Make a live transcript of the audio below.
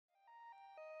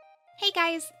Hey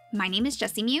guys, my name is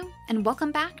JessiMew, and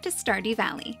welcome back to Stardew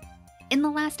Valley. In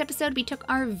the last episode, we took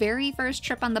our very first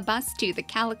trip on the bus to the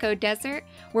Calico Desert,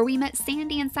 where we met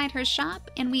Sandy inside her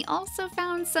shop, and we also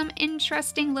found some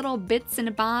interesting little bits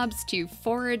and bobs to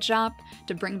forage up,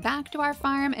 to bring back to our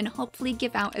farm, and hopefully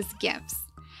give out as gifts.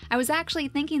 I was actually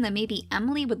thinking that maybe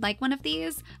Emily would like one of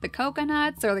these, the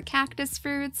coconuts or the cactus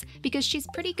fruits, because she's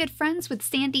pretty good friends with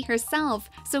Sandy herself,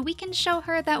 so we can show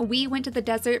her that we went to the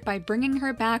desert by bringing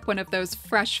her back one of those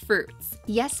fresh fruits.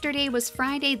 Yesterday was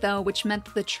Friday though, which meant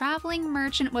that the traveling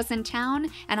merchant was in town,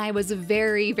 and I was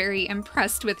very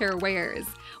impressed with her wares.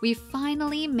 We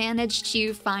finally managed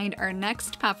to find our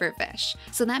next pufferfish,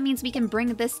 so that means we can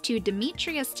bring this to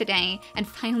Demetrius today and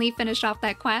finally finish off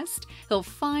that quest. He'll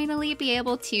finally be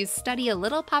able to study a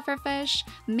little pufferfish,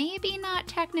 maybe not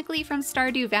technically from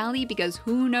Stardew Valley because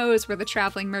who knows where the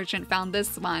traveling merchant found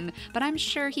this one, but I'm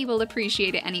sure he will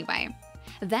appreciate it anyway.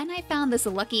 Then I found this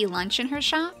lucky lunch in her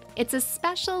shop. It's a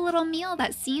special little meal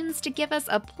that seems to give us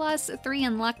a +3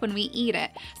 in luck when we eat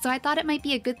it, so I thought it might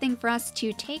be a good thing for us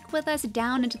to take with us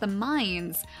down into the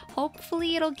mines.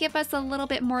 Hopefully it'll give us a little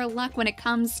bit more luck when it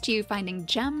comes to finding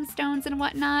gemstones and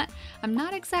whatnot. I'm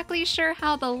not exactly sure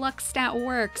how the luck stat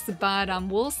works, but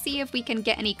we'll see if we can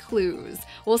get any clues.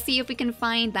 We'll see if we can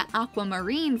find the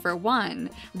aquamarine for one.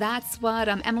 That's what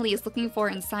Emily is looking for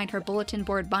inside her bulletin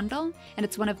board bundle, and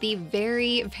it's one of the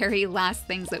very last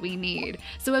things that we need.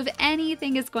 So if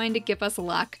anything is going to give us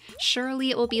luck,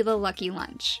 surely it will be the lucky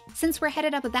lunch. Since we're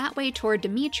headed up that way toward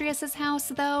Demetrius's house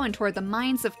though, and toward the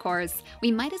mines of course,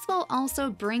 we might as well also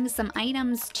bring some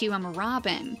items to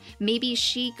Robin. Maybe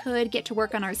she could get to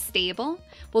work on our stable.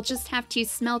 We'll just have to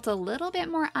smelt a little bit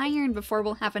more iron before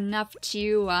we'll have enough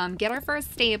to get our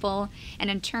first stable,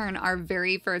 and in turn our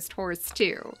very first horse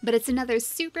too. But it's another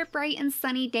super bright and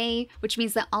sunny day, which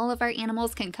means that all of our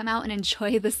animals can come out and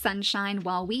enjoy the sunshine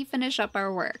while we finish up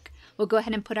our work. We'll go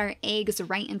ahead and put our eggs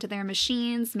right into their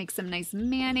machines, make some nice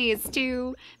mayonnaise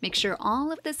too, make sure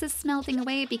all of this is smelting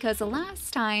away because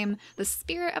last time the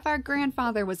spirit of our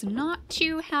grandfather was not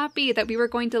too happy that we were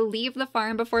going to leave the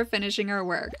farm before finishing our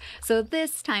work. So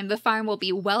this time the farm will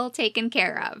be well taken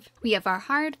care of. We have our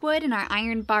hardwood and our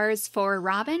iron bars for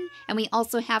Robin, and we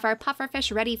also have our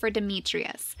pufferfish ready for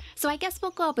Demetrius. So I guess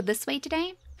we'll go up this way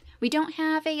today. We don't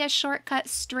have a shortcut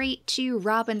straight to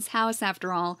Robin's house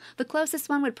after all. The closest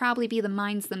one would probably be the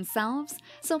mines themselves,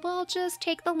 so we'll just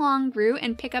take the long route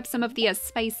and pick up some of the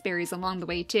spice berries along the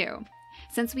way too.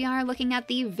 Since we are looking at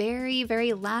the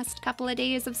very last couple of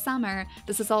days of summer,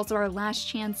 this is also our last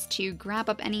chance to grab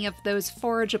up any of those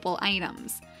forageable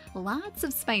items. Lots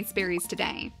of spice berries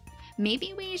today.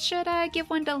 Maybe we should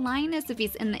give one to Linus if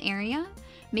he's in the area.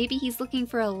 Maybe he's looking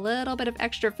for a little bit of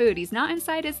extra food. He's not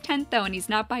inside his tent though, and he's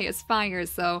not by his fire,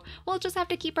 so we'll just have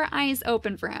to keep our eyes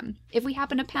open for him. If we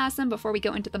happen to pass him before we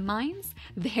go into the mines,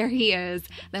 there he is.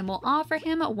 Then we'll offer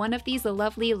him one of these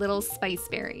lovely little spice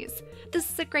berries.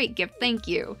 This is a great gift, thank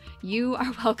you. You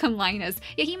are welcome, Linus.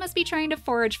 Yeah, he must be trying to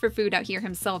forage for food out here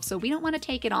himself, so we don't want to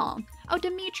take it all. Oh,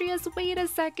 Demetrius, wait a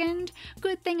second.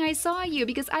 Good thing I saw you,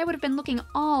 because I would have been looking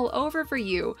all over for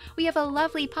you. We have a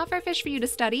lovely pufferfish for you to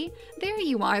study. There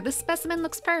you are, the specimen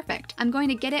looks perfect. I'm going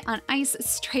to get it on ice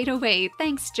straight away.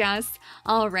 Thanks, Jess.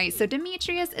 Alright, so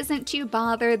Demetrius isn't too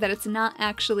bothered that it's not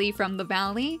actually from the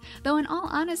valley, though in all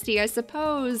honesty, I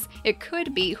suppose it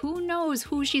could be. Who knows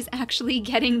who she's actually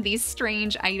getting these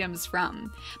strange items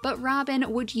from. But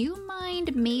Robin, would you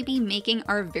mind maybe making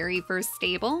our very first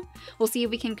stable? We'll see if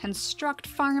we can construct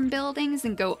farm buildings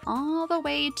and go all the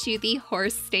way to the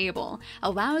horse stable.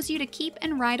 Allows you to keep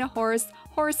and ride a horse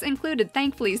included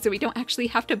thankfully, so we don't actually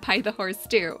have to buy the horse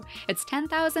too. It's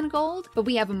 10,000 gold, but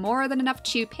we have more than enough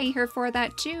to pay her for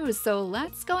that too, so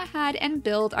let's go ahead and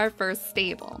build our first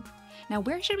stable. Now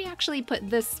where should we actually put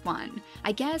this one?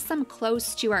 I guess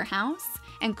close to our house?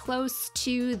 And close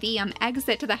to the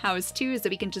exit to the house too, so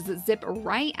we can just zip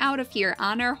right out of here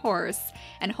on our horse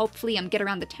and hopefully get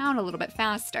around the town a little bit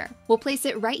faster. We'll place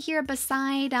it right here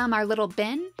beside our little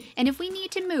bin, and if we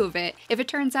need to move it, if it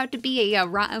turns out to be a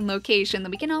rotten location, then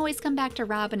we can always come back to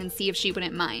Robin and see if she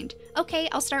wouldn't mind. Okay,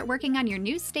 I'll start working on your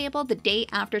new stable the day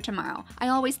after tomorrow. I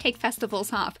always take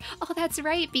festivals off. Oh, that's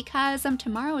right, because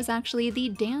tomorrow is actually the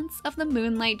dance of the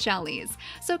Moonlight Jellies.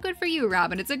 So good for you,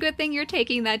 Robin. It's a good thing you're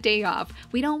taking that day off.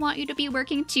 We don't want you to be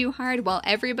working too hard while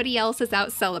everybody else is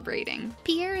out celebrating.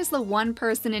 Pierre is the one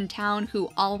person in town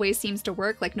who always seems to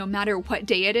work, like no matter what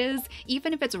day it is,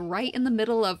 even if it's right in the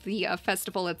middle of the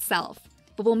festival itself.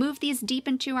 But we'll move these deep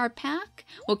into our pack.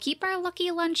 We'll keep our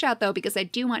lucky lunch out though, because I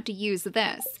do want to use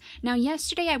this. Now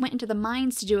yesterday I went into the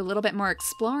mines to do a little bit more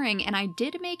exploring, and I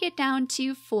did make it down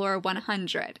to floor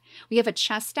 100. We have a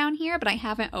chest down here, but I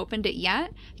haven't opened it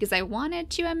yet because I wanted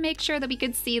to make sure that we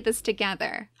could see this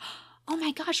together. Oh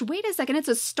my gosh, wait a second, it's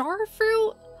a star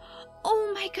fruit?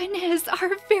 Oh my goodness, our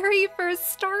very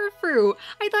first star fruit.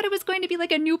 I thought it was going to be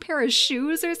like a new pair of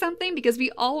shoes or something because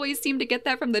we always seem to get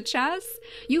that from the chest.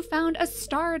 You found a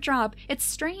star drop. It's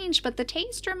strange, but the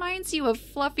taste reminds you of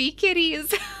fluffy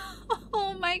kitties.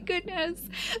 Oh my goodness.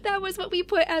 That was what we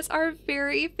put as our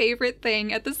very favorite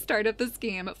thing at the start of this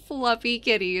game, fluffy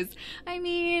kitties. I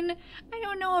mean, I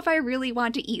don't know if I really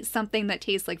want to eat something that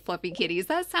tastes like fluffy kitties.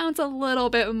 That sounds a little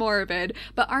bit morbid,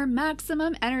 but our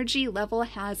maximum energy level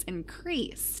has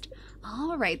increased.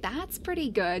 All right, that's pretty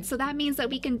good. So that means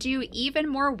that we can do even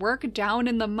more work down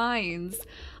in the mines.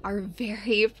 Our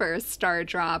very first star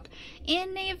drop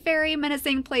in a very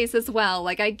menacing place as well.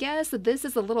 Like, I guess this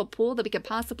is a little pool that we could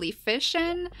possibly fish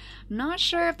in. Not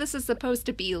sure if this is supposed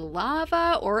to be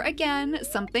lava or, again,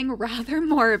 something rather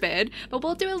morbid, but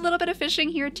we'll do a little bit of fishing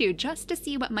here too, just to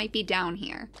see what might be down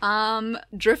here.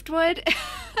 Driftwood?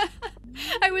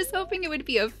 I was hoping it would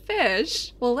be a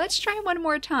fish. Well, let's try one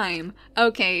more time.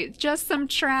 Okay, just some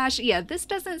trash. Yeah, this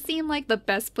doesn't seem like the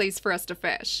best place for us to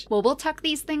fish. Well, we'll tuck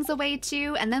these things away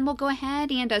too, and then we'll go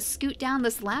ahead and scoot down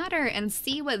this ladder and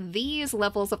see what these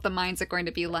levels of the mines are going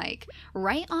to be like.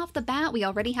 Right off the bat, we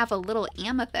already have a little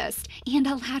amethyst and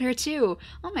a ladder too.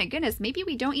 Oh my goodness, maybe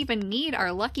we don't even need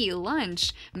our lucky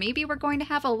lunch. Maybe we're going to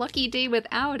have a lucky day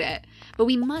without it. But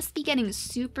we must be getting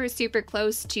super, super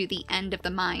close to the end of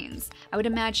the mines. I would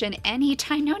imagine any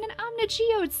time. No, an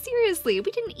Omnigeode, seriously,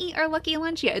 we didn't eat our lucky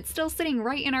lunch yet. It's still sitting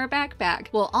right in our backpack.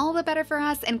 Well, all the better for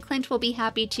us, and Clint will be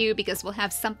happy too because we'll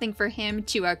have something for him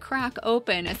to crack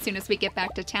open as soon as we get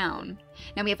back to town.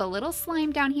 Now we have a little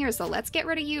slime down here, so let's get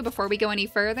rid of you before we go any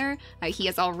further. He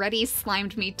has already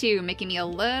slimed me too, making me a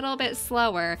little bit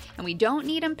slower, and we don't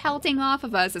need him pelting off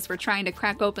of us as we're trying to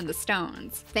crack open the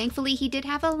stones. Thankfully, he did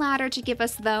have a ladder to give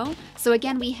us though, so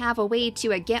again we have a way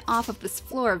to get off of this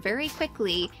floor very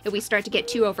quickly if we start to get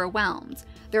too overwhelmed.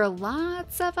 There are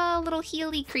lots of little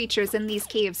healy creatures in these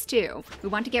caves too. We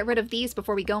want to get rid of these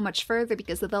before we go much further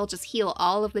because they'll just heal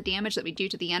all of the damage that we do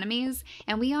to the enemies,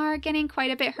 and we are getting quite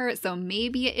a bit hurt, so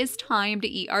maybe it is time to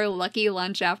eat our lucky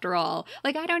lunch after all.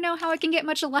 Like, I don't know how it can get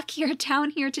much luckier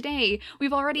down here today.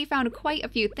 We've already found quite a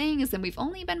few things and we've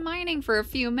only been mining for a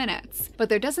few minutes. But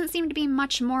there doesn't seem to be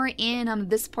much more in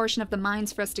this portion of the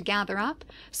mines for us to gather up,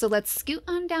 so let's scoot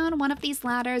on down one of these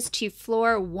ladders to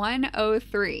floor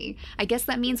 103. I guess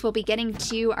that means we'll be getting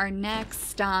to our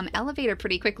next elevator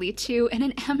pretty quickly too, and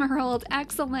an emerald.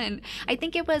 Excellent. I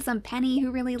think it was Penny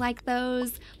who really liked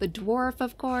those, the dwarf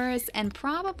of course, and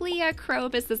probably a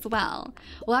Krobus as well.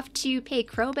 We'll have to pay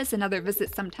Krobus another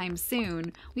visit sometime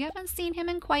soon. We haven't seen him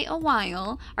in quite a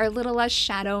while, our little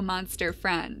shadow monster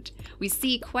friend. We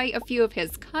see quite a few of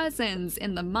his cousins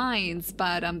in the mines,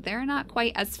 but they're not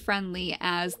quite as friendly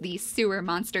as the sewer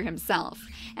monster himself.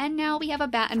 And now we have a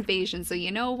bat invasion, so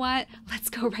you know what? Let's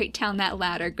go right down that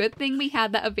ladder. Good thing we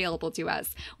had that available to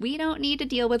us. We don't need to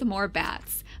deal with more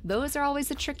bats. Those are always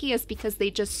the trickiest because they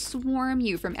just swarm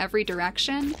you from every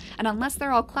direction, and unless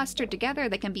they're all clustered together,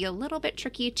 they can be a little bit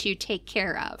tricky to take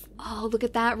care of. Oh, look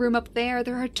at that room up there.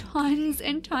 There are tons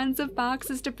and tons of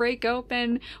boxes to break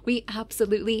open. We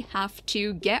absolutely have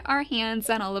to get our hands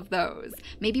on all of those.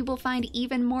 Maybe we'll find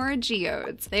even more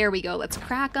geodes. There we go. Let's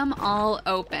crack them all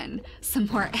open. Some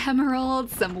more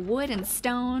emeralds, some wood and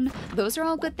stone. Those are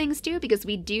all good things too because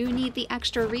we do need the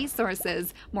extra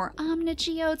resources. More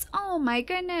Omnigeodes. Oh my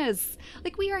goodness.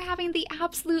 Like, we are having the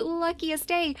absolute luckiest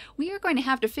day. We are going to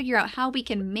have to figure out how we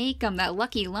can make that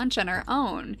lucky lunch on our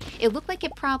own. It looked like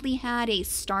it probably had a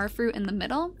star fruit in the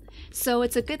middle, so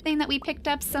it's a good thing that we picked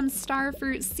up some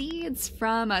starfruit seeds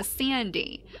from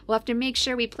Sandy. We'll have to make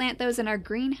sure we plant those in our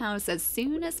greenhouse as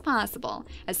soon as possible,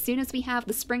 as soon as we have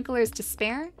the sprinklers to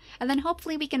spare, and then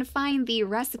hopefully we can find the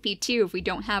recipe too if we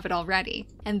don't have it already.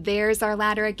 And there's our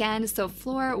ladder again, so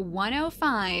floor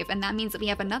 105, and that means that we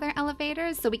have another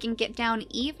elevator so we can get down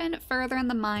even further in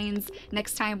the mines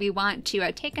next time we want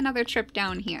to take another trip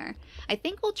down here. I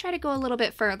think we'll try to go a little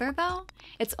bit further though.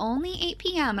 It's only 8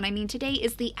 p.m. and I mean today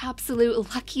is the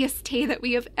absolute luckiest day that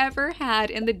we have ever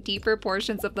had in the deeper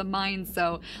portions of the mine,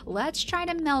 so let's try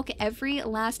to milk every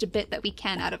last bit that we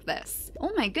can out of this.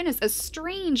 Oh my goodness, a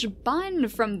strange bun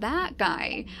from that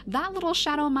guy. That little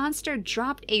shadow monster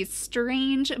dropped a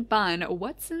strange bun.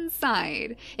 What's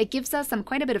inside? It gives us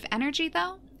quite a bit of energy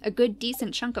though. a good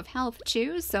decent chunk of health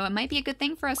too, so it might be a good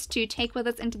thing for us to take with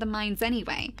us into the mines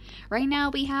anyway. Right now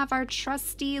we have our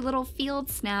trusty little field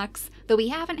snacks, though we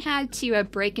haven't had to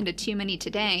break into too many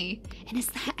today. And is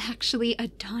that actually a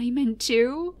diamond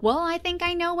too? Well, I think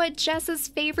I know what Jess's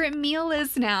favorite meal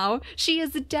is now. She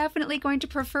is definitely going to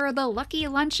prefer the lucky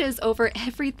lunches over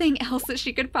everything else that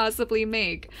she could possibly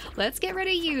make. Let's get rid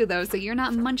of you though, so you're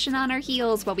not munching on our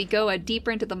heels while we go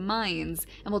deeper into the mines,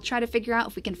 and we'll try to figure out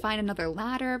if we can find another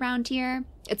ladder around here.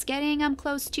 It's getting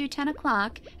close to 10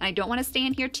 o'clock, and I don't want to stay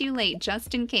in here too late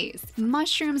just in case.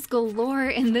 Mushrooms galore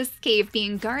in this cave,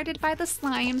 being guarded by the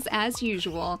slimes as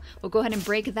usual. We'll go ahead and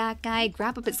break that guy,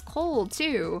 grab up his coal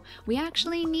too. We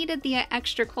actually needed the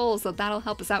extra coal, so that'll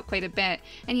help us out quite a bit.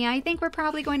 And yeah, I think we're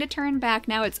probably going to turn back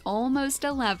now. It's almost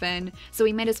 11, so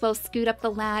we might as well scoot up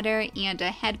the ladder and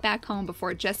head back home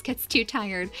before Jess gets too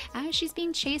tired, as she's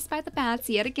being chased by the bats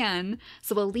yet again.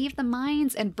 So we'll leave the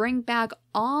mines and bring back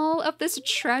all of this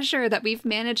treasure that we've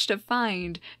managed to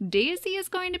find. Daisy is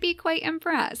going to be quite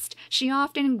impressed. She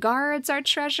often guards our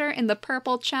treasure in the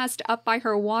purple chest up by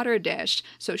her water dish,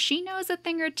 so she knows a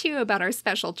thing or two about our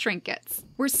special trinkets.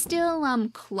 We're still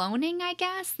cloning, I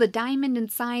guess, the diamond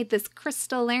inside this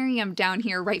crystallarium down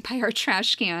here right by our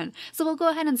trash can. So we'll go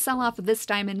ahead and sell off this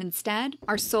diamond instead.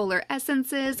 Our solar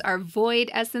essences, our void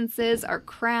essences, our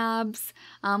crabs.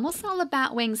 We'll sell the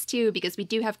bat wings too, because we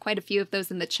do have quite a few of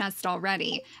those in the chest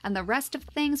already. And the rest of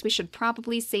things we should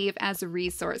probably save as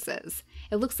resources.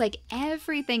 It looks like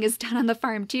everything is done on the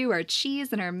farm too. Our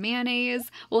cheese and our mayonnaise.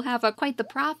 We'll have quite the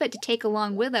profit to take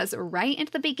along with us right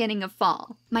into the beginning of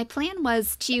fall. My plan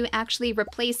was to actually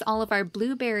replace all of our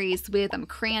blueberries with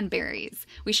cranberries.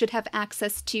 We should have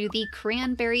access to the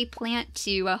cranberry plant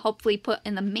to hopefully put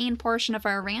in the main portion of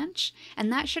our ranch,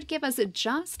 and that should give us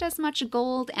just as much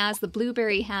gold as the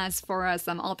blueberry has for us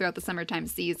all throughout the summertime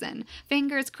season.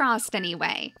 Fingers crossed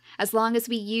anyway. As long as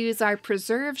we use our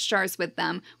preserve jars with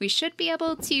them, we should be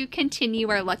able to continue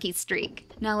our lucky streak.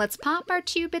 Now let's pop our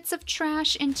 2 bits of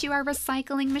trash into our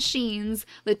recycling machines,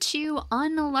 the 2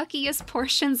 unluckiest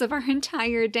portions of our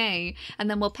entire day, and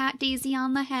then we'll pat Daisy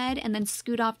on the head and then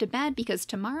scoot off to bed because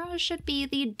tomorrow should be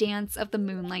the dance of the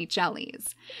Moonlight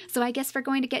Jellies. So I guess we're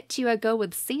going to get to go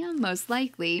with Sam most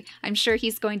likely. I'm sure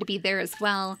he's going to be there as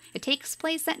well. It takes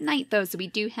place at night though, so we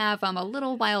do have a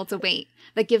little while to wait.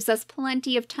 That gives us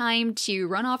plenty of time to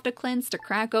run off to Clint's to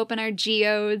crack open our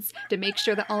geodes, to make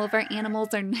sure that all of our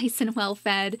animals are nice and well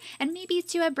fed, and maybe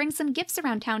to bring some gifts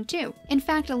around town too. In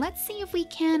fact, let's see if we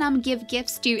can give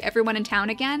gifts to everyone in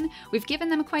town again. We've given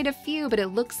them quite a few, but it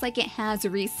looks like it has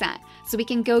reset. So we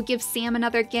can go give Sam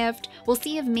another gift. We'll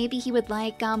see if maybe he would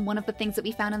like one of the things that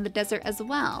we found in the desert as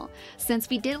well, since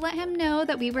we did let him know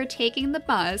that we were taking the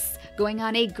bus, going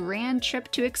on a grand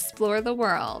trip to explore the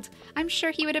world. I'm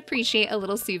sure he would appreciate a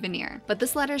little souvenir. But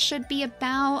this letter should be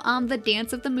about the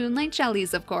dance of the Moonlight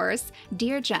Jellies, of course.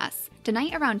 Dear Jess,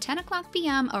 tonight around 10 o'clock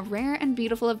p.m. a rare and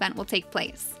beautiful event will take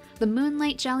place. The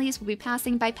Moonlight Jellies will be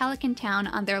passing by Pelican Town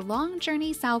on their long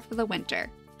journey south for the winter.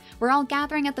 We're all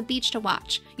gathering at the beach to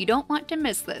watch. You don't want to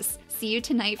miss this. See you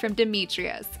tonight from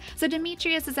Demetrius. So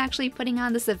Demetrius is actually putting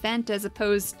on this event as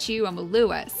opposed to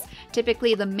Lewis.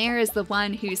 Typically the mayor is the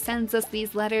one who sends us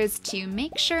these letters to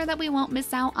make sure that we won't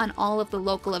miss out on all of the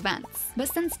local events.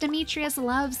 But since Demetrius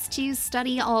loves to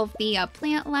study all of the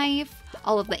plant life,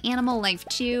 all of the animal life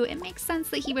too, it makes sense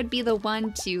that he would be the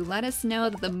one to let us know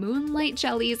that the Moonlight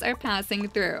Jellies are passing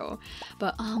through.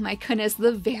 But oh my goodness,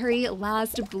 the very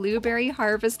last blueberry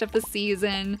harvest of the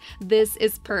season. This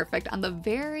is perfect. On the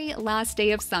very last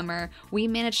day of summer, we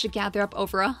managed to gather up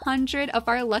over 100 of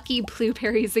our lucky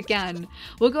blueberries again.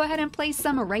 We'll go ahead and place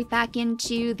some right back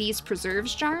into these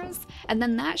preserves jars, and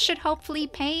then that should hopefully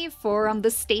pay for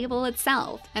the stable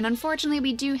itself. And unfortunately,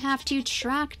 we do have to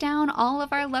track down all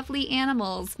of our lovely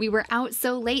animals. We were out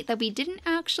so late that we didn't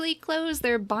actually close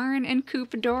their barn and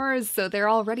coop doors, so they're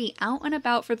already out and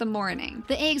about for the morning.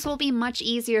 The eggs will be much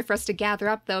easier for us to gather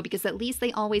up though, because at least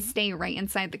they always stay right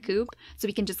inside the coop, so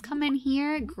we can just come in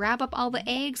here, grab up all the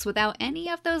eggs without any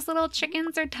of those little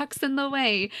chickens or ducks in the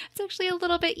way. It's actually a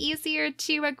little bit easier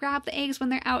to grab the eggs when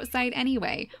they're outside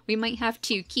anyway. We might have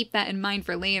to keep that in mind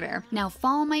for later. Now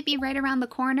fall might be right around the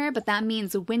corner, but that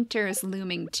means winter is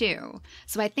looming too.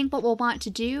 So I think what we'll want to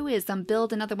do is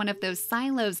build another one of those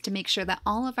silos to make sure that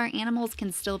all of our animals can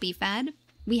still be fed.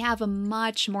 We have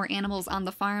much more animals on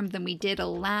the farm than we did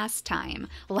last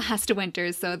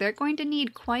winter, so they're going to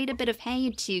need quite a bit of hay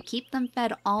to keep them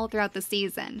fed all throughout the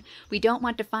season. We don't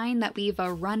want to find that we've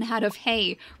run out of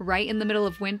hay right in the middle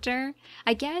of winter.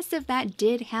 I guess if that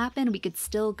did happen, we could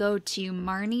still go to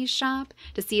Marnie's shop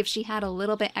to see if she had a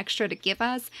little bit extra to give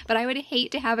us, but I would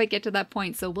hate to have it get to that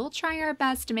point, so we'll try our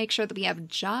best to make sure that we have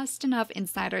just enough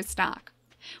inside our stock.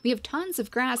 We have tons of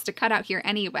grass to cut out here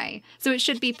anyway, so it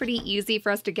should be pretty easy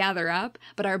for us to gather up,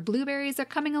 but our blueberries are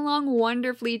coming along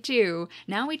wonderfully too.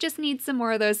 Now we just need some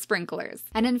more of those sprinklers.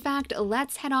 And in fact,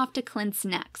 let's head off to Clint's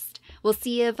next. We'll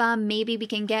see if maybe we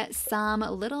can get some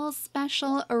little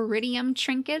special iridium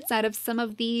trinkets out of some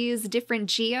of these different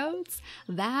geodes.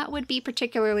 That would be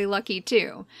particularly lucky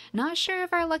too. Not sure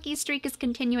if our lucky streak is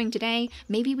continuing today.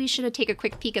 Maybe we should take a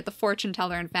quick peek at the fortune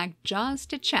teller, in fact, just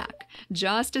to check,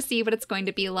 just to see what it's going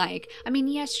to be like. I mean,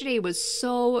 yesterday was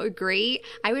so great.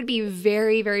 I would be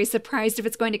very, very surprised if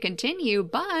it's going to continue,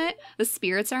 but the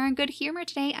spirits are in good humor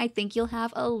today. I think you'll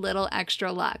have a little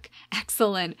extra luck.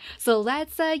 Excellent. So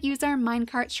let's use our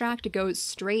minecart track to go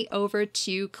straight over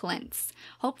to Clint's.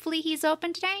 Hopefully he's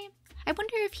open today. I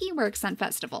wonder if he works on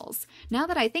festivals. Now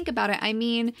that I think about it, I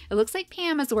mean, it looks like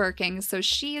Pam is working, so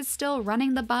she is still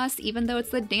running the bus even though it's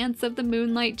the dance of the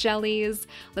Moonlight Jellies.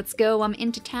 Let's go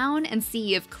into town and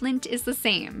see if Clint is the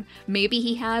same. Maybe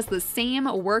he has the same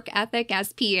work ethic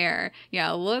as Pierre.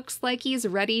 Yeah, looks like he's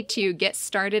ready to get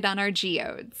started on our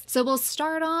geodes. So we'll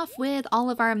start off with all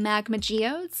of our magma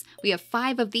geodes. We have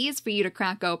 5 of these for you to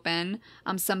crack open.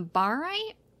 Some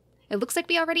barite. It looks like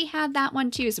we already had that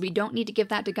one too, so we don't need to give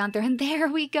that to Gunther. And there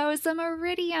we go, some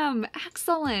iridium.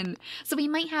 Excellent. So we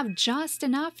might have just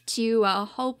enough to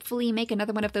hopefully make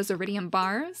another one of those iridium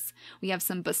bars. We have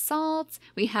some basalt.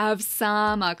 We have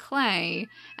some clay.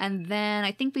 And then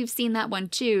I think we've seen that one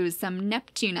too, some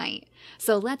neptunite.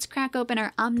 So let's crack open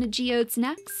our omnigeodes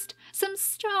next. Some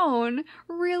stone,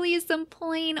 really some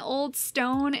plain old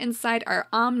stone inside our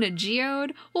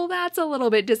omnigeode. Well, that's a little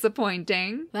bit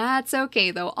disappointing. That's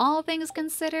okay though, all things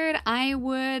considered, I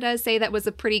would say that was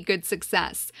a pretty good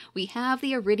success. We have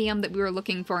the iridium that we were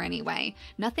looking for anyway.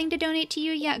 Nothing to donate to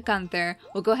you yet, Gunther.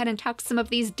 We'll go ahead and tuck some of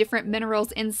these different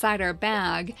minerals inside our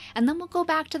bag, and then we'll go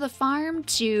back to the farm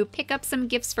to pick up some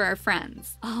gifts for our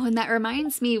friends. Oh, and that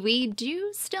reminds me, we do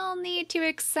still need to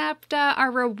accept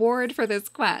our reward for this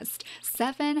quest.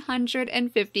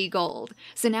 750 gold.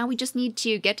 So now we just need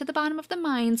to get to the bottom of the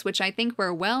mines, which I think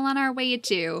we're well on our way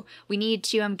to. We need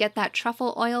to get that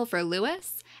truffle oil for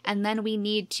Lewis, and then we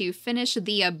need to finish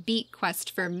the beet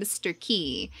quest for Mr.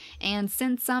 Key. And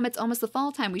since it's almost the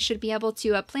fall time, we should be able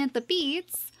to plant the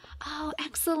beets. Oh,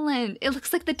 excellent. It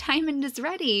looks like the diamond is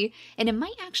ready, and it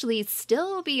might actually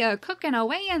still be cooking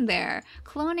away in there,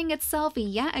 cloning itself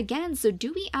yet again. So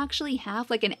do we actually have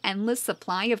like an endless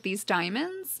supply of these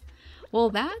diamonds? Well,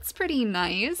 that's pretty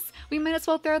nice. We might as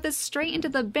well throw this straight into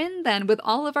the bin then with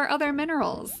all of our other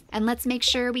minerals. And let's make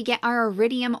sure we get our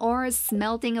iridium ores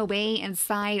smelting away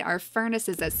inside our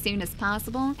furnaces as soon as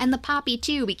possible. And the poppy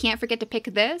too, we can't forget to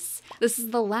pick this. This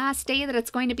is the last day that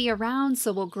it's going to be around,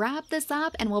 so we'll grab this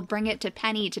up and we'll bring it to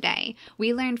Penny today.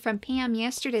 We learned from Pam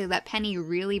yesterday that Penny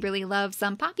really, really loves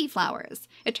some poppy flowers.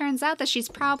 It turns out that she's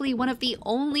probably one of the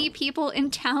only people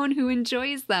in town who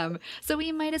enjoys them, so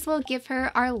we might as well give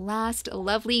her our last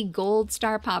lovely gold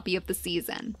star poppy of the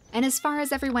season. And as far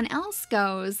as everyone else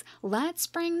goes, let's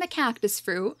bring the cactus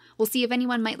fruit. We'll see if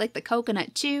anyone might like the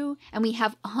coconut too, and we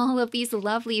have all of these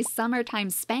lovely summertime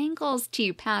spangles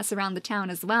to pass around the town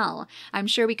as well. I'm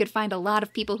sure we could find a lot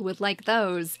of people who would like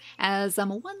those as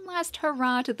one last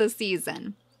hurrah to the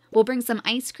season. We'll bring some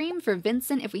ice cream for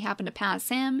Vincent if we happen to pass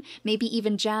him, maybe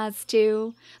even Jazz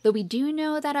too. Though we do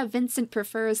know that Vincent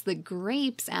prefers the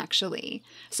grapes actually.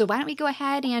 So why don't we go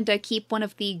ahead and keep one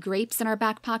of the grapes in our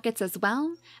back pockets as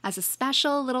well, as a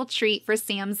special little treat for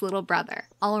Sam's little brother.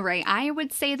 Alright, I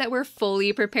would say that we're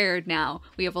fully prepared now.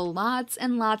 We have lots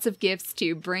and lots of gifts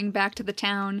to bring back to the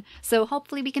town, so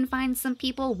hopefully we can find some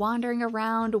people wandering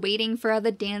around waiting for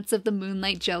the dance of the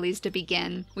Moonlight Jellies to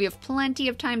begin. We have plenty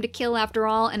of time to kill after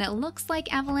all, and it looks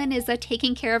like Evelyn is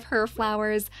taking care of her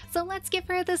flowers, so let's give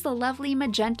her this lovely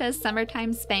magenta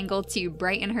summertime spangle to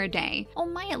brighten her day. Oh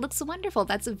my, it looks wonderful.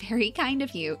 That's very kind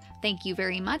of you. Thank you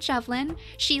very much, Evelyn.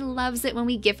 She loves it when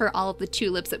we give her all of the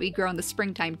tulips that we grow in the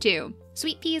springtime too.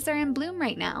 Sweet peas are in bloom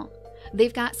right now.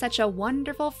 They've got such a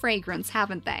wonderful fragrance,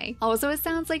 haven't they? Oh, so it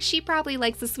sounds like she probably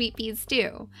likes the sweet peas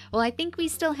too. Well, I think we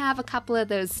still have a couple of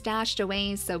those stashed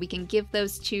away, so we can give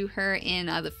those to her in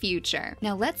the future.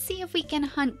 Now let's see if we can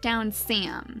hunt down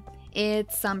Sam.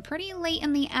 It's pretty late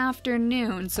in the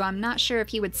afternoon, so I'm not sure if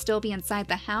he would still be inside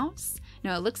the house.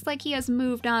 No, it looks like he has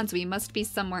moved on, so he must be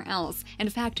somewhere else. In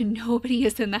fact, nobody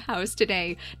is in the house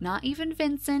today. Not even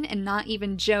Vincent and not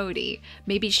even Jody.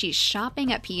 Maybe she's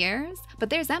shopping at Pierre's? But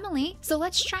there's Emily. So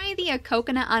let's try the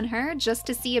coconut on her just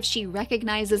to see if she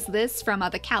recognizes this from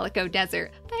the Calico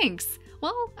Desert. Thanks.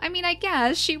 Well, I mean, I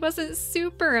guess she wasn't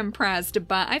super impressed,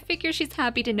 but I figure she's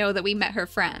happy to know that we met her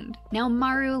friend. Now,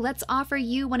 Maru, let's offer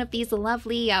you one of these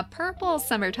lovely purple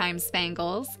summertime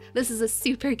spangles. This is a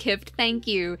super gift, thank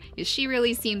you. She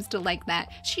really seems to like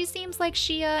that. She seems like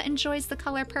she enjoys the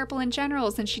color purple in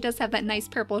general, since she does have that nice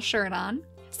purple shirt on.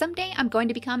 Someday, I'm going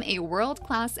to become a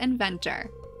world-class inventor.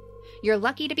 You're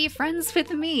lucky to be friends with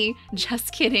me.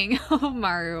 Just kidding. Oh,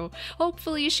 Maru.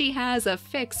 Hopefully she has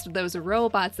fixed those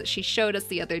robots that she showed us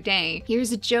the other day.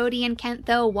 Here's Jody and Kent,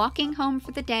 though, walking home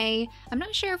for the day. I'm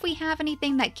not sure if we have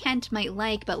anything that Kent might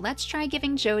like, but let's try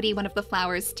giving Jody one of the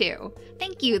flowers, too.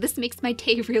 Thank you. This makes my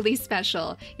day really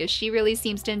special. Yes, she really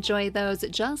seems to enjoy those,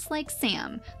 just like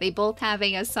Sam. They both have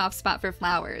a soft spot for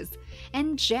flowers.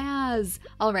 And Jazz.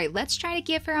 Alright, let's try to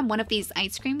give her one of these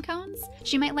ice cream cones.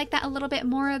 She might like that a little bit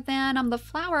more than the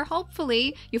flower,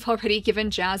 hopefully. You've already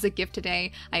given Jazz a gift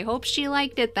today. I hope she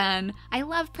liked it then. I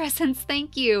love presents,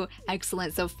 thank you.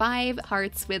 Excellent, so 5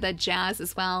 hearts with Jazz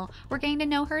as well. We're getting to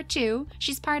know her too.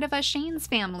 She's part of Shane's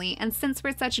family, and since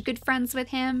we're such good friends with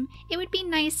him, it would be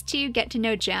nice to get to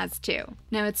know Jazz too.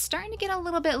 Now it's starting to get a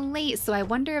little bit late, so I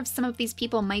wonder if some of these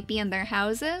people might be in their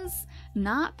houses.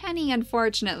 Not Penny,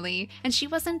 unfortunately, and she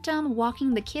wasn't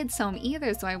walking the kids home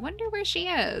either, so I wonder where she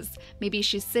is. Maybe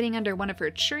she's sitting under one of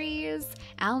her trees.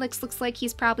 Alex looks like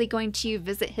he's probably going to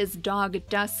visit his dog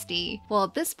Dusty. Well,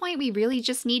 at this point we really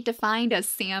just need to find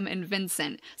Sam and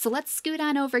Vincent. So let's scoot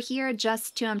on over here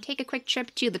just to take a quick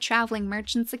trip to the traveling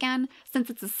merchants again. Since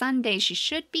it's a Sunday, she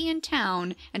should be in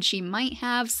town, and she might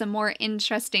have some more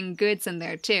interesting goods in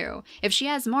there too. If she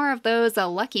has more of those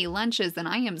lucky lunches, then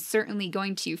I am certainly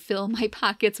going to fill my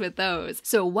pockets with those.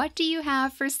 So what do you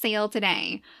have for sale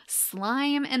today?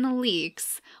 Slime and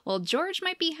leeks. Well, George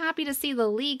might be happy to see the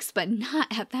leeks, but not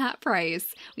at that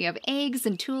price. We have eggs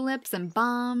and tulips and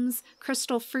bombs,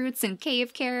 crystal fruits and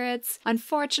cave carrots.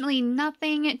 Unfortunately,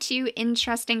 nothing too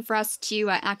interesting for us to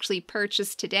actually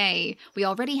purchase today. We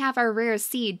already have our rare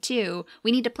seed too.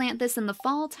 We need to plant this in the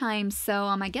fall time, so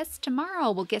I guess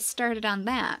tomorrow we'll get started on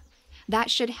that.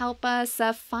 That should help us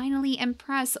finally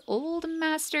impress Old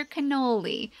Master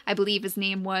Cannoli. I believe his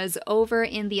name was, over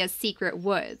in the secret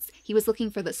woods. He was looking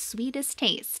for the sweetest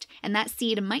taste, and that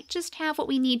seed might just have what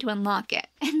we need to unlock it.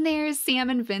 And there's Sam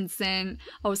and Vincent.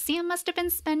 Oh, Sam must have been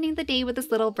spending the day with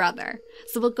his little brother.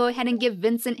 So we'll go ahead and give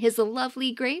Vincent his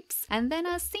lovely grapes. And then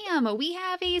Sam, we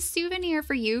have a souvenir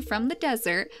for you from the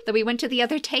desert that we went to the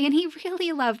other day, and he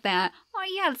really loved that. Oh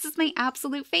yeah, this is my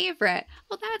absolute favorite.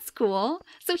 Well, that's cool.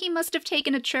 So he must have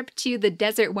taken a trip to the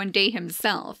desert one day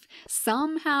himself.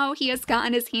 Somehow he has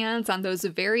gotten his hands on those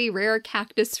very rare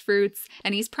cactus fruits,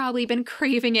 and he's probably been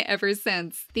craving it ever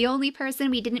since. The only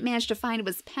person we didn't manage to find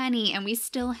was Penny, and we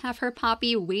still have her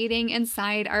poppy waiting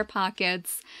inside our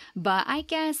pockets. But I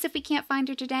guess if we can't find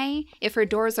her today, if her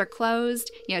doors are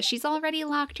closed, yeah, she's already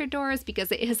locked her doors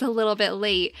because it is a little bit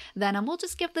late, then we'll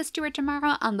just give this to her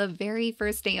tomorrow on the very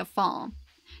first day of fall.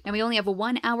 Now we only have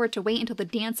 1 hour to wait until the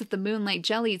dance of the Moonlight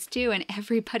Jellies too, and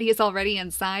everybody is already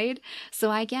inside. So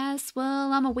I guess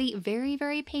we'll wait very,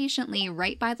 very patiently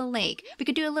right by the lake. We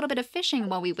could do a little bit of fishing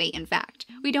while we wait, in fact.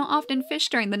 We don't often fish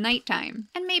during the nighttime.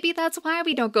 And maybe that's why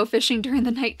we don't go fishing during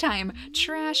the nighttime.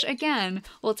 Trash again.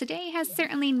 Well, today has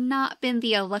certainly not been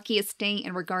the luckiest day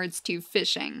in regards to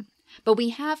fishing. But we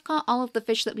have caught all of the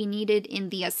fish that we needed in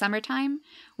the summertime.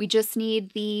 We just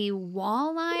need the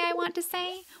walleye, I want to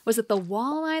say. Was it the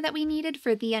walleye that we needed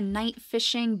for the night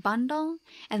fishing bundle?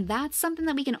 And that's something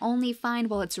that we can only find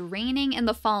while it's raining in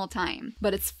the fall time.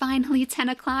 But it's finally 10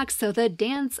 o'clock, so the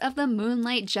dance of the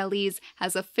Moonlight Jellies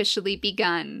has officially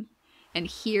begun. And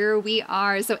here we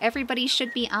are. So everybody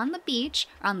should be on the beach,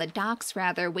 or on the docks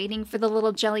rather, waiting for the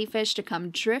little jellyfish to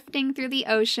come drifting through the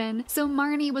ocean. So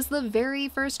Marnie was the very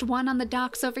first one on the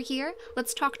docks over here.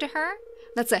 Let's talk to her.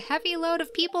 That's a heavy load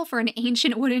of people for an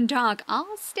ancient wooden dock.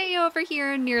 I'll stay over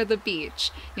here near the beach.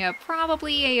 Yeah,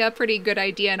 probably a pretty good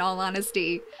idea in all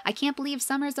honesty. I can't believe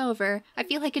summer's over. I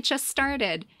feel like it just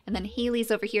started. And then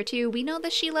Haley's over here too. We know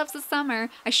that she loves the summer.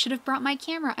 I should have brought my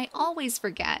camera. I always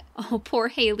forget. Oh, poor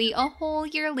Haley. A whole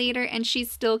year later and she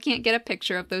still can't get a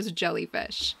picture of those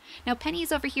jellyfish. Now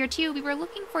Penny's over here too. We were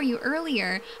looking for you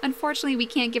earlier. Unfortunately, we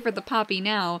can't give her the poppy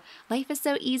now. Life is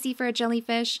so easy for a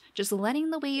jellyfish, just letting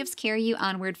the waves carry you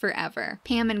onward forever.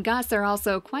 Pam and Gus are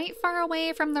also quite far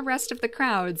away from the rest of the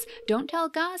crowds. Don't tell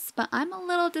Gus, but I'm a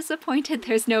little disappointed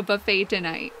there's no buffet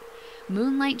tonight.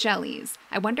 Moonlight Jellies.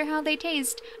 I wonder how they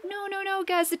taste. No, no, no,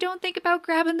 guys, don't think about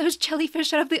grabbing those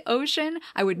jellyfish out of the ocean.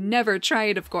 I would never try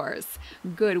it, of course.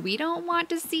 Good, we don't want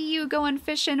to see you going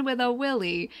fishing with a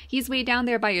Willy. He's way down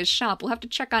there by his shop. We'll have to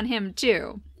check on him,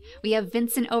 too. We have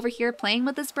Vincent over here playing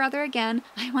with his brother again.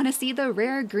 I want to see the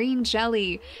rare green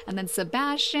jelly. And then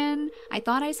Sebastian. I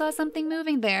thought I saw something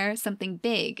moving there. Something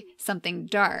big. Something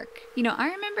dark. You know, I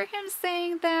remember him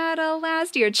saying that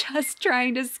last year, just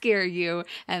trying to scare you.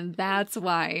 And that's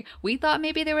why. We thought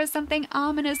maybe there was something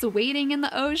ominous waiting in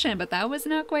the ocean, but that was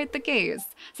not quite the case.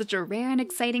 Such a rare and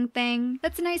exciting thing.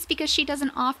 That's nice because she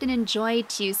doesn't often enjoy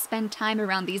to spend time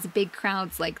around these big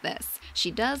crowds like this. She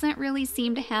doesn't really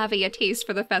seem to have a taste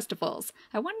for the festivals.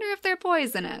 I wonder if they're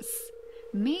poisonous.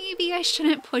 Maybe I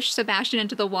shouldn't push Sebastian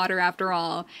into the water after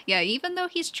all. Yeah, even though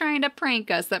he's trying to prank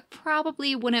us, that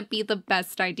probably wouldn't be the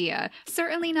best idea.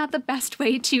 Certainly not the best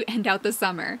way to end out the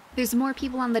summer. There's more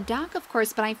people on the dock, of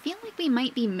course, but I feel like we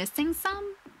might be missing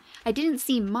some. I didn't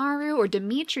see Maru or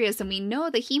Demetrius, and we know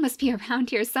that he must be around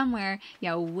here somewhere.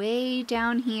 Yeah, way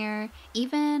down here.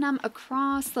 Even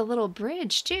across the little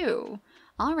bridge, too.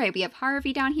 Alright, we have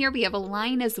Harvey down here. We have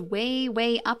Linus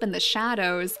way up in the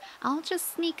shadows. I'll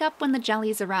just sneak up when the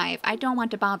jellies arrive. I don't want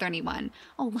to bother anyone.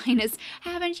 Oh, Linus,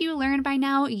 haven't you learned by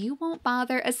now? You won't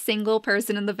bother a single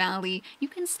person in the valley. You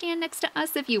can stand next to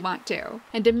us if you want to.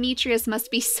 And Demetrius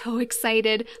must be so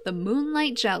excited. The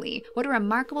Moonlight Jelly. What a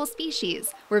remarkable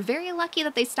species. We're very lucky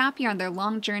that they stop here on their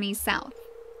long journey south.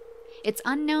 It's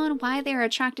unknown why they are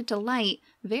attracted to light.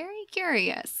 Very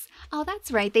curious. Oh,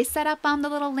 that's right. They set up the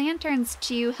little lanterns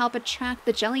to help attract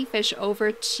the jellyfish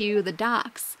over to the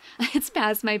docks. It's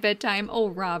past my bedtime. Oh,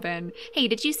 Robin. Hey,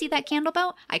 did you see that candle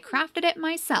boat? I crafted it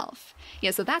myself.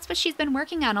 Yeah, so that's what she's been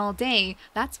working on all day.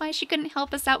 That's why she couldn't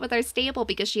help us out with our stable,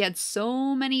 because she had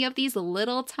so many of these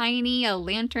little tiny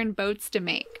lantern boats to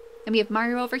make. And we have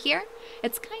Mario over here.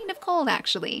 It's kind of cold,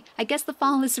 actually. I guess the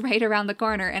fall is right around the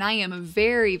corner, and I am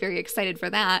very excited for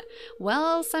that.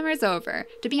 Well, summer's over.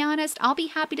 To be honest, I'll be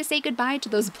happy to say goodbye to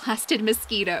those blasted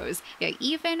mosquitoes. Yeah,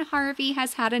 even Harvey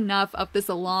has had enough of this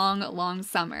long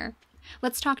summer.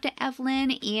 Let's talk to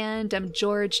Evelyn and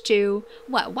George, too.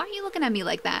 What? Why are you looking at me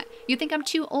like that? You think I'm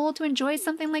too old to enjoy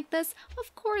something like this?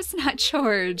 Of course not,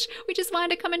 George. We just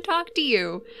wanted to come and talk to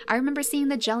you. I remember seeing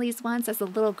the jellies once as a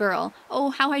little girl. Oh,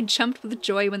 how I jumped with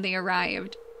joy when they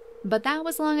arrived. But that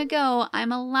was long ago.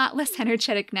 I'm a lot less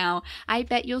energetic now. I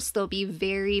bet you'll still be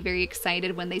very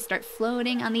excited when they start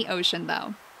floating on the ocean,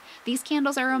 though. These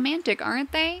candles are romantic,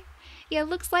 aren't they? Yeah,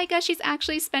 looks like she's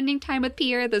actually spending time with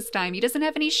Pierre this time. He doesn't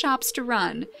have any shops to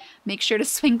run. Make sure to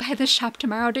swing by the shop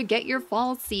tomorrow to get your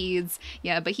fall seeds.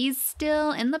 Yeah, but he's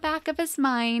still in the back of his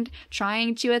mind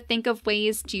trying to think of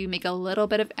ways to make a little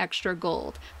bit of extra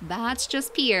gold. That's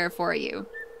just Pierre for you.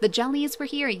 The jellies were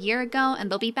here a year ago, and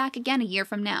they'll be back again a year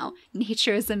from now.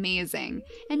 Nature is amazing.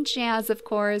 And Jazz, of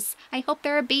course. I hope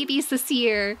there are babies this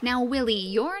year. Now, Willy,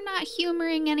 you're not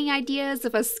humoring any ideas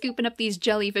of us scooping up these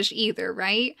jellyfish either,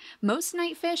 right? Most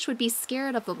night fish would be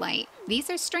scared of the light. These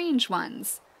are strange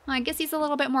ones. Well, I guess he's a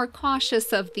little bit more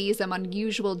cautious of these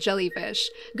unusual jellyfish.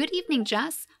 Good evening,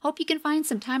 Jess. Hope you can find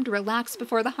some time to relax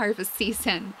before the harvest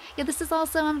season. Yeah, this is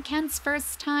also Ken's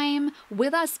first time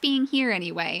with us being here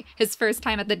anyway. His first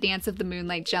time at the Dance of the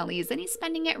Moonlight Jellies, and he's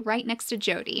spending it right next to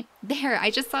Jody. There,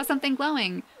 I just saw something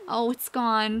glowing. Oh, it's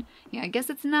gone. Yeah, I guess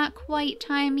it's not quite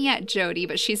time yet, Jody,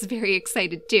 but she's very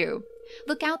excited too.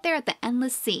 Look out there at the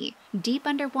endless sea. Deep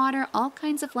underwater, all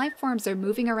kinds of life forms are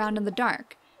moving around in the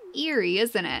dark. Eerie,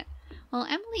 isn't it? Well,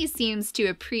 Emily seems to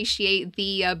appreciate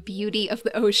the beauty of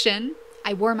the ocean.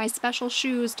 I wore my special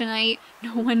shoes tonight.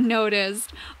 No one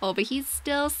noticed. Oh, but he's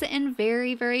still sitting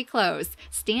very close,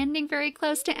 standing very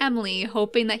close to Emily,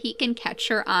 hoping that he can catch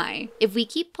her eye. If we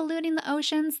keep polluting the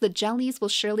oceans, the jellies will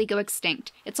surely go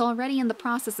extinct. It's already in the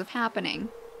process of happening.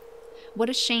 What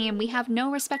a shame. We have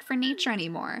no respect for nature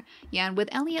anymore. Yeah, and with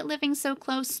Elliot living so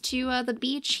close to the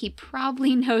beach, he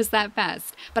probably knows that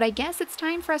best. But I guess it's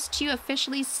time for us to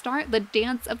officially start the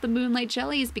Dance of the Moonlight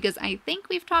Jellies, because I think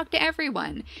we've talked to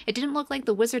everyone. It didn't look like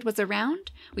the wizard was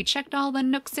around. We checked all the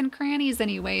nooks and crannies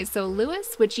anyway, so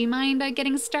Lewis, would you mind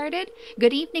getting started?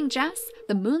 Good evening, Jess.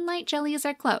 The Moonlight Jellies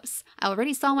are close. I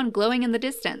already saw one glowing in the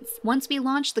distance. Once we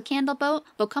launch the candle boat,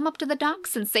 they'll come up to the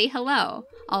docks and say hello.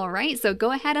 Alright, so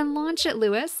go ahead and launch it,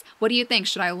 Lewis. What do you think?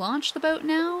 Should I launch the boat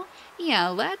now? Yeah,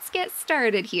 let's get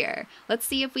started here. Let's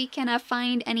see if we can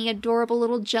find any adorable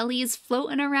little jellies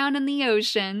floating around in the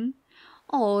ocean.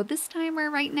 Oh, this time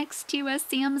we're right next to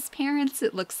Sam's parents,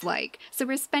 it looks like. So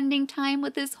we're spending time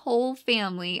with his whole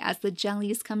family as the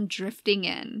jellies come drifting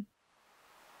in.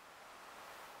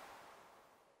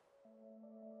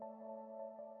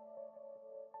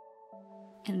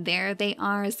 And there they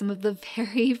are, some of the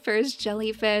very first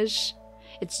jellyfish.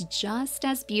 It's just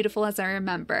as beautiful as I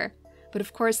remember. But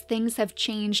of course, things have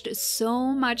changed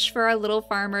so much for our little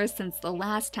farmer since the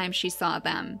last time she saw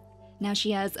them. Now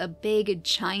she has a big,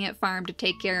 giant farm to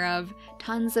take care of,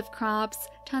 tons of crops,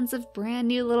 tons of brand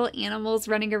new little animals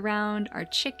running around, our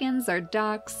chickens, our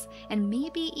ducks, and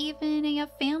maybe even a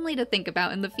family to think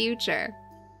about in the future.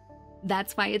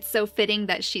 That's why it's so fitting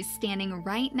that she's standing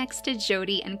right next to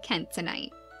Jody and Kent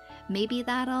tonight. Maybe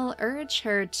that'll urge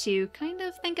her to kind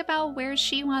of think about where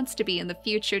she wants to be in the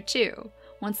future too,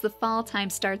 once the fall time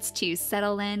starts to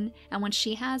settle in and when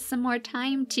she has some more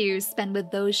time to spend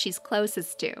with those she's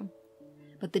closest to.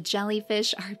 But the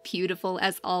jellyfish are beautiful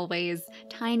as always,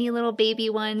 tiny little baby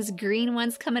ones, green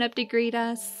ones coming up to greet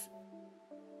us.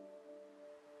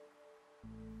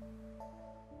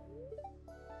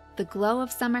 The glow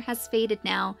of summer has faded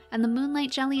now, and the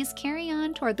Moonlight Jellies carry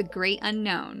on toward the great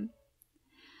unknown.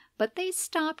 But they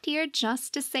stopped here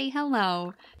just to say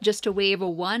hello, just to wave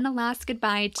one last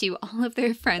goodbye to all of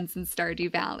their friends in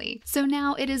Stardew Valley. So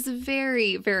now it is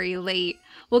very, very late.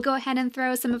 We'll go ahead and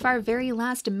throw some of our very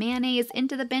last mayonnaise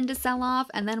into the bin to sell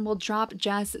off, and then we'll drop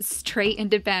Jess straight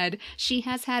into bed. She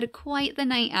has had quite the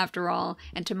night after all,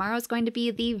 and tomorrow's going to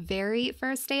be the very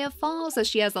first day of fall, so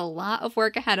she has a lot of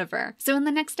work ahead of her. So in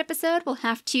the next episode, we'll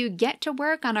have to get to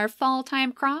work on our fall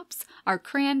time crops, our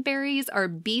cranberries, our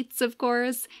beets, of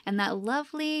course, and that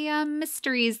lovely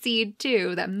mystery seed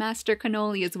too that Master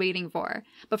Cannoli is waiting for.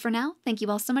 But for now, thank you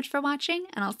all so much for watching,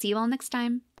 and I'll see you all next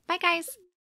time. Bye guys!